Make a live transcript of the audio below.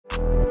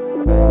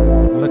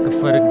Looking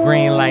for the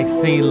green like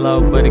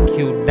CeeLo, but a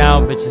cute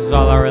down bitch is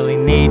all I really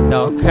need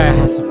though. Okay, I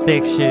had some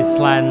thick shit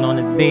sliding on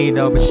the D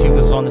though, but she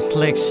was on the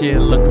slick shit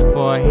looking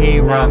for a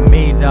hero. Not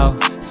me though,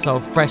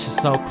 so fresh and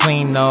so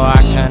clean though. I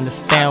can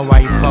understand why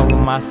you fuck with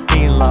my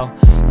stilo.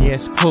 Yeah,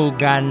 it's cool,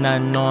 got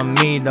nothing on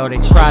me though. They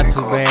try to,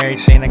 but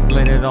everything that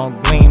glitter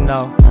don't gleam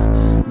though.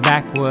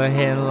 Backwood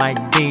hitting like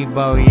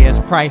Debo, yeah, it's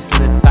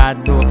priceless. I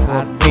do it for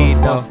a fee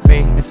though.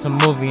 It's a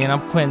movie and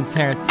I'm Quentin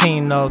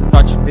Tarantino.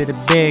 Thought you did it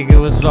big, it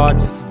was all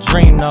just a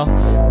dream though.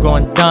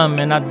 Going dumb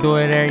and I do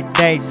it every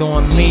day,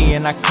 doing me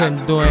and I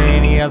couldn't do it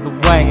any other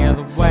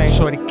way.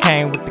 Shorty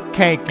came with the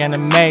cake and it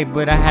made,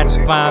 but I had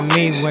to find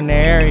me when the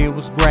area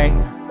was gray.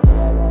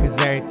 Cause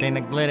everything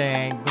that glitter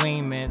ain't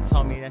gleaming.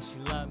 Told me that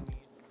she loved me.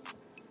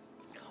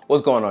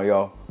 What's going on,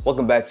 y'all?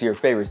 Welcome back to your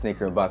favorite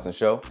sneaker unboxing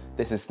show.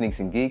 This is Sneaks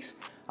and Geeks.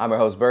 I'm your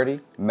host, Berdy,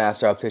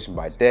 master optician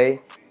by day,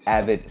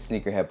 avid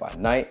sneakerhead by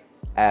night.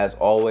 As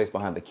always,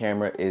 behind the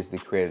camera is the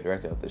creative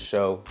director of the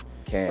show,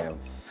 Cam.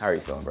 How are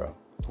you feeling, bro?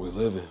 We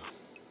living.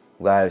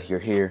 Glad you're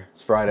here.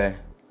 It's Friday.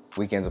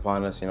 Weekend's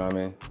upon us, you know what I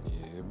mean?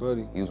 Yeah,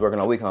 buddy. You was working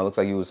all weekend. It looks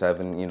like you was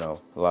having, you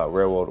know, a lot of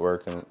railroad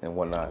work and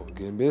whatnot. We're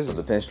getting busy.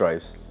 With the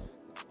pinstripes.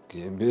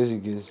 Getting busy,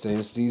 staying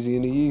steezy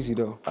and easy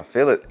though. I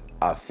feel it.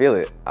 I feel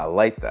it. I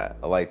like that.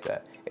 I like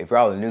that. If you're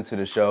all new to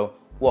the show,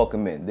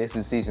 welcome in. This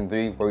is season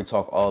 3 where we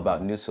talk all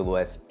about new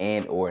silhouettes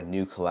and or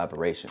new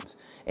collaborations.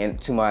 And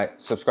to my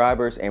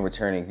subscribers and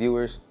returning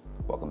viewers,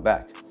 welcome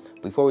back.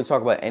 Before we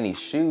talk about any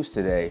shoes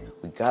today,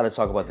 we gotta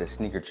talk about the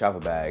sneaker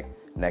travel bag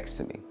next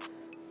to me.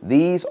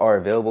 These are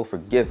available for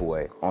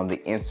giveaway on the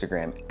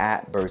Instagram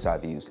at Bird's Eye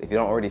Views. If you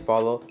don't already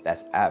follow,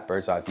 that's at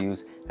Bird's Eye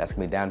Views. That's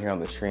gonna be down here on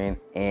the screen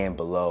and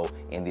below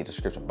in the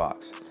description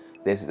box.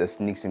 This is a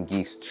Sneaks and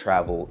Geeks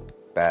travel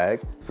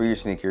bag for your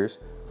sneakers.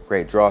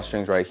 Great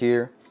drawstrings right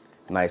here.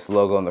 Nice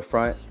logo on the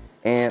front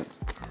and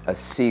a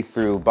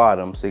see-through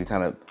bottom so you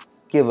can kind of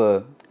give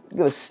a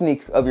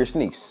sneak of your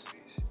sneaks.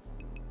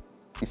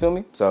 You feel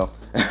me? So,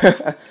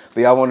 but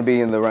y'all want to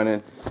be in the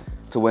running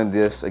to win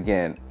this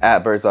again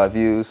at Bird's Eye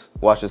Views.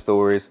 Watch the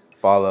stories,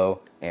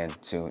 follow, and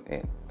tune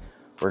in.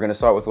 We're gonna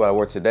start with what I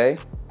wore today.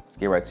 Let's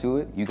get right to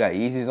it. You got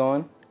Yeezys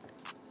on.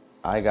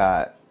 I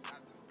got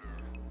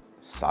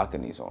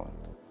Sauconys on.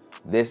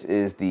 This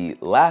is the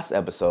last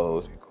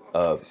episode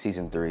of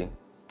season 3.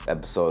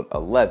 Episode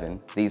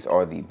 11. These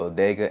are the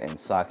Bodega and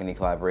Saucony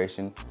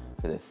collaboration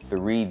for the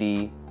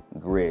 3D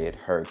Grid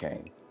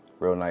Hurricane.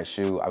 Real nice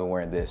shoe. I've been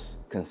wearing this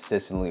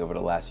consistently over the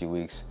last few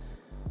weeks.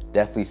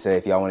 Definitely say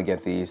if y'all want to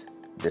get these,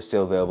 they're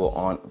still available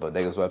on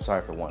Bodega's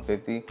website for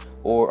 $150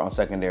 or on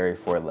secondary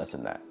for less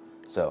than that.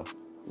 So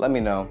let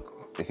me know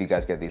if you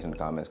guys get these in the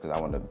comments because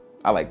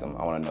I like them.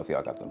 I want to know if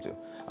y'all got them too.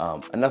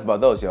 Enough about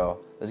those, y'all.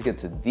 Let's get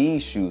to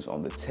these shoes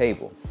on the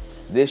table.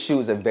 This shoe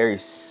is a very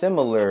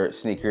similar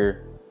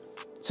sneaker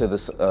to the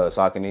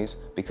Sauconys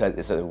because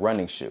it's a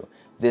running shoe.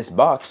 This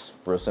box,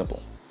 real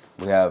simple.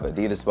 We have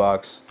Adidas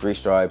box, 3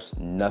 stripes,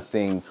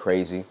 nothing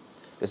crazy.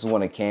 This is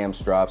one of Cam's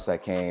drops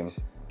that came,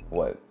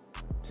 what,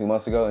 2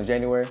 months ago in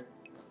January?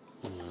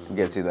 You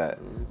get to see that.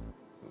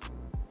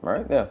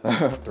 Right? Yeah.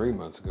 3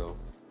 months ago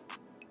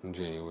in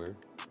January.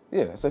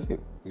 Yeah, that's a few.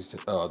 You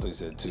said, oh, I thought you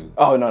said 2.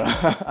 Oh, no.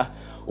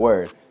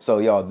 Word. So,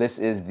 y'all, this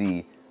is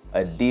the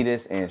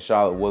Adidas and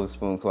Sean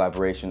Wotherspoon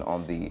collaboration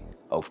on the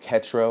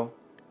Orketro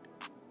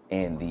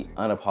and the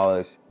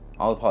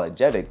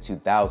Unapologetic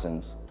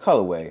 2000s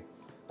colorway.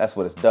 That's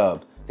what it's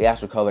dubbed. The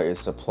actual color is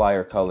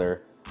supplier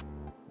color,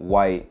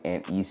 white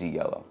and easy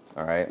yellow,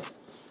 all right?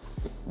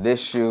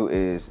 This shoe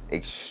is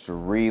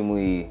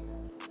extremely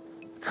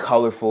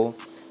colorful.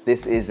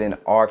 This is an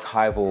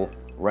archival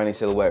running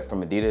silhouette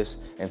from Adidas.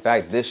 In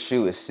fact, this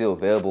shoe is still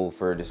available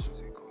for this,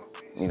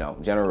 you know,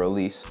 general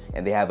release,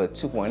 and they have a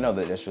 2.0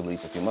 that just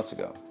released a few months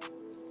ago.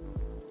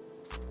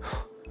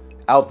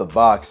 Out the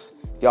box,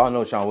 if y'all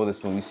know Sean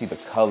Wotherspoon, you see the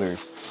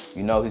colors,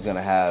 you know he's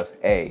gonna have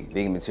A,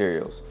 vegan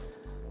materials,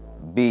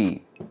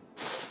 B,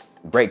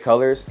 great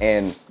colors,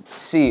 and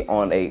C,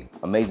 on a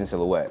amazing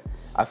silhouette.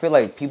 I feel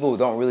like people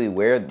don't really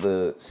wear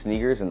the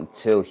sneakers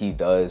until he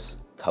does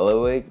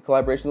colorway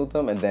collaborations with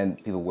them, and then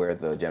people wear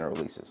the general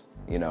releases,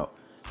 you know.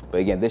 But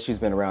again, this shoe's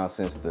been around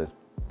since the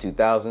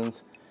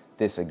 2000s.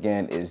 This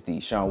again is the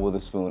Sean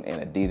Wotherspoon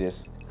and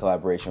Adidas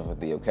collaboration with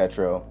the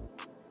Orketro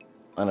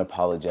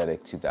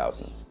Unapologetic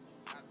 2000s.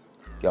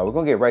 Y'all, we're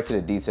gonna get right to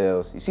the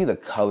details. You see the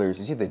colors,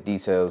 you see the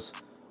details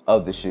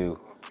of the shoe.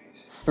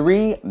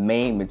 3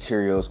 main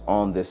materials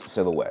on this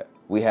silhouette.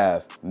 We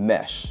have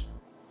mesh,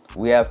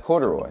 we have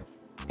corduroy,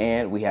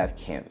 and we have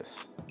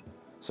canvas.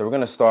 So we're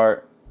gonna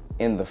start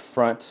in the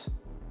front.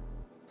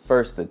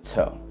 First, the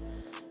toe.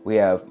 We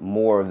have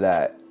more of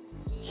that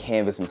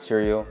canvas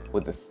material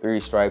with the 3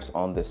 stripes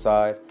on this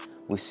side.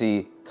 We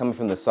see coming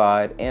from the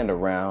side and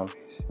around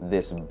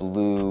this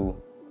blue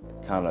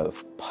kind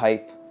of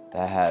pipe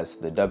that has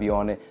the W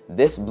on it.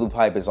 This blue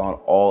pipe is on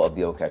all of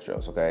the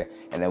Orketros, okay?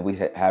 And then we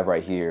have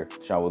right here,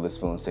 Sean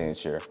Wotherspoon's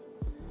signature.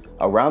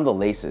 Around the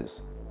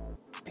laces,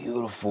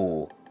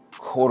 beautiful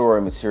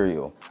corduroy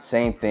material.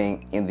 Same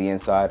thing in the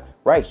inside.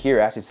 Right here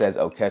actually says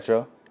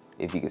Orketro,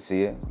 if you can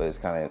see it, but it's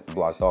kind of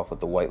blocked off with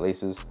the white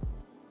laces.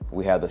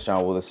 We have the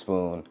Sean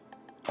Wotherspoon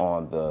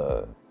on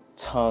the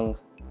tongue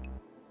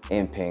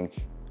in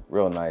pink,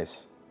 real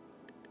nice.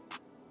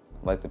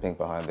 Like the pink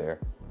behind there.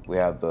 We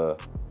have the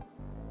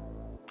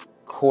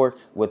cork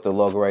with the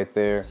logo right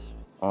there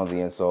on the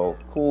insole.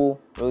 Cool,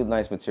 really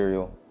nice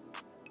material.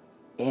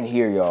 In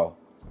here, y'all,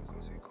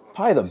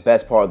 probably the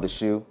best part of the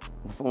shoe.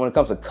 When it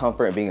comes to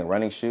comfort and being a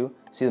running shoe,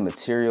 see the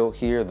material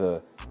here,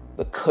 the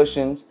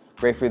cushions,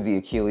 great for the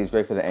Achilles,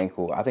 great for the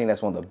ankle. I think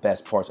that's one of the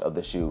best parts of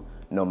the shoe,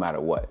 no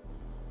matter what.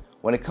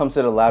 When it comes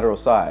to the lateral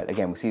side,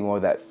 again, we see more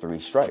of that 3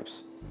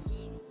 stripes.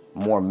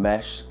 More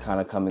mesh kind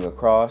of coming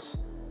across,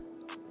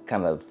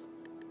 kind of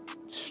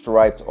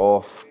striped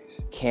off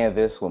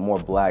canvas with more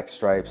black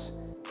stripes,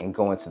 and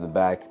going to the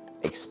back,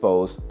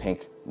 exposed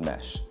pink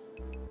mesh.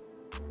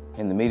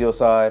 In the medial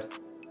side,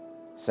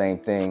 same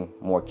thing,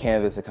 more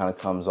canvas that kind of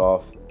comes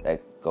off,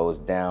 that goes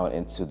down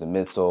into the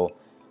midsole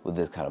with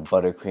this kind of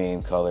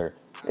buttercream color.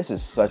 This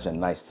is such a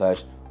nice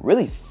touch,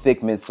 really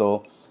thick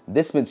midsole.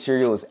 This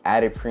material is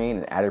adiprene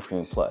and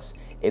adiprene plus.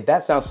 If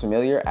that sounds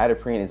familiar,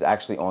 adiprene is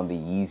actually on the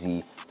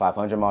Yeezy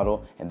 500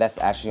 model, and that's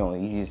actually on the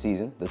Yeezy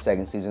season, the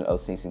 2nd season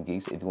of Sneaks and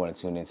Geeks. If you want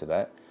to tune into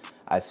that,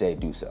 I'd say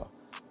do so.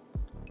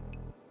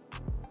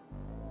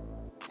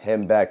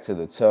 Heading back to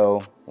the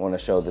toe, I want to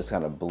show this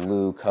kind of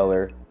blue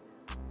color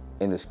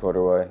in this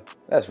corduroy.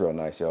 That's real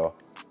nice, y'all.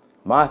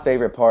 My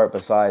favorite part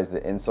besides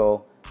the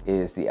insole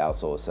is the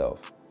outsole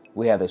itself.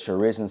 We have the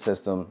Chorizo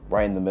system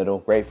right in the middle,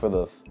 great for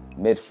the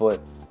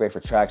midfoot, great for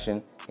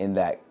traction in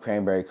that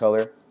cranberry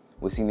color.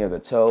 We see near the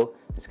toe,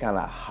 it's kind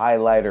of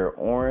highlighter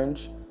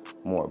orange,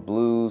 more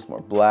blues,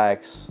 more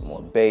blacks,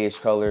 more beige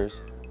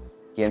colors.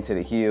 Get into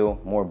the heel,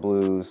 more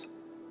blues.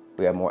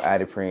 We have more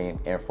adiprene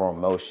and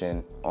form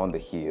motion on the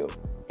heel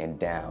and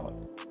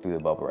down through the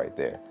bubble right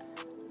there.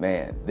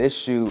 Man, this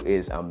shoe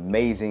is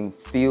amazing,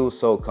 feels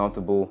so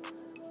comfortable.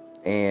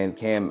 And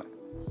Cam,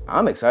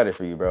 I'm excited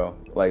for you, bro.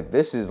 Like,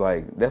 this is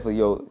like definitely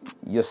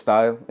your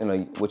style, you know,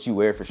 what you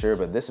wear for sure,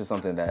 but this is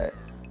something that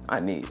I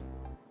need.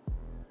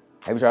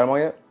 Have you tried them on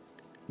yet?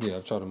 Yeah,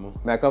 I've tried them on.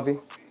 Matt comfy?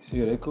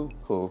 Yeah, they cool.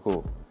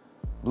 Cool.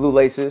 Blue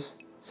laces,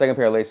 2nd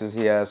pair of laces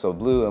he has, so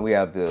blue, and we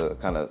have the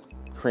kind of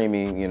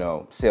creamy, you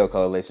know, sail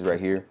color laces right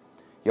here.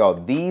 Y'all,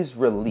 these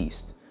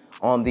released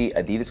on the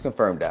Adidas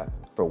Confirmed app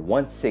for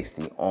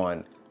 $160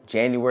 on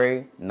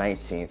January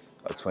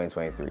 19th of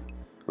 2023.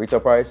 Retail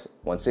price,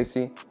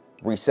 $160.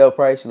 Resale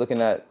price, you're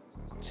looking at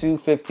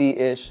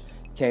 $250-ish.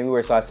 Can you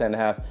wear size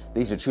 10.5?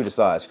 These are true to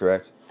size,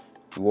 correct?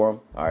 You wore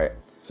them? All right.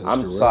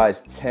 I'm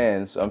size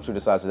 10, so I'm true to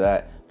size of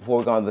that. Before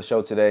we go on the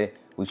show today,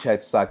 we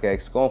checked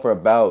StockX, going for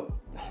about,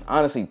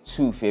 honestly,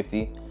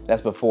 $250.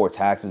 That's before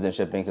taxes and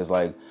shipping, because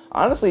like,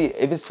 honestly,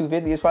 if it's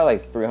 $250, it's probably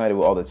like $300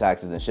 with all the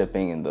taxes and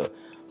shipping and the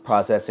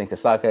processing,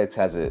 because StockX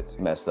has it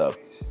messed up.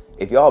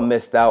 If y'all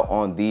missed out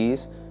on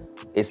these,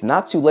 it's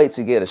not too late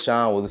to get a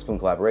Sean Wotherspoon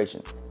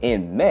collaboration.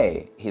 In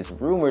May, he's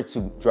rumored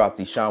to drop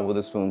the Sean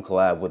Wotherspoon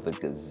collab with the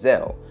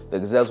Gazelle. The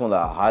Gazelle is one of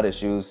the hottest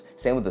shoes.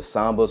 Same with the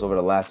Sambas over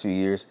the last few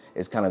years.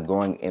 It's kind of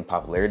growing in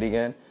popularity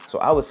again. So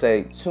I would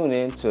say tune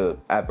in to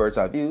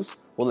 @BirdsEyeViews.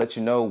 We'll let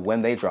you know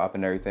when they drop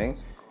and everything.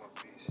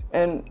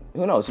 And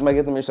who knows, you might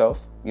get them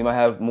yourself. You might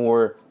have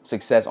more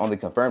success on the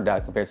Confirmed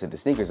app compared to the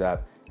Sneakers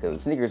app, because the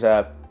Sneakers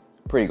app,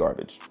 pretty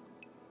garbage.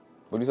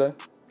 What do you say?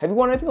 Have you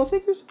worn anything on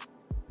sneakers?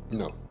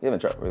 No. You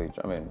haven't tried, really?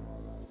 I mean,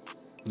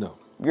 no.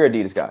 You're an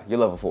Adidas guy. You're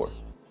level 4.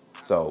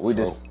 So we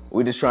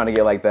just trying to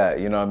get like that,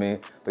 you know what I mean?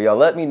 But y'all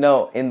let me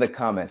know in the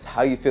comments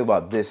how you feel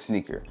about this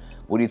sneaker.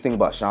 What do you think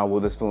about Sean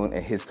Wotherspoon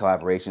and his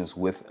collaborations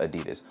with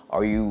Adidas?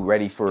 Are you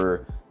ready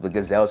for the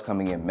Gazelles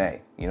coming in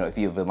May? You know, if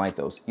you even like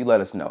those, you let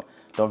us know.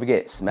 Don't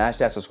forget, smash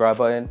that subscribe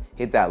button,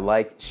 hit that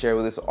like, share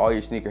with us all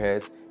your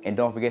sneakerheads, and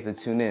don't forget to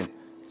tune in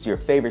to your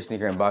favorite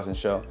sneaker unboxing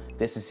show.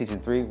 This is season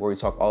 3, where we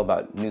talk all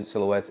about new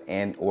silhouettes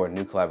and or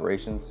new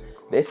collaborations.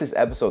 This is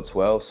episode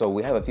 12, so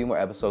we have a few more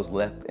episodes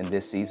left in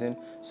this season.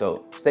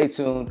 So stay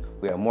tuned,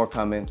 we have more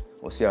coming.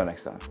 We'll see y'all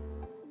next time.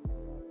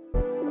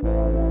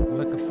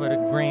 Looking for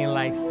the green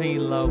like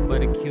CeeLo,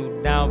 but a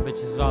cute down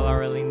bitch is all I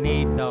really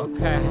need though.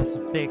 Okay, I had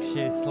some thick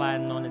shit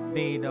sliding on the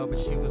D though, but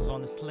she was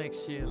on the slick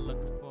shit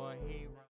looking for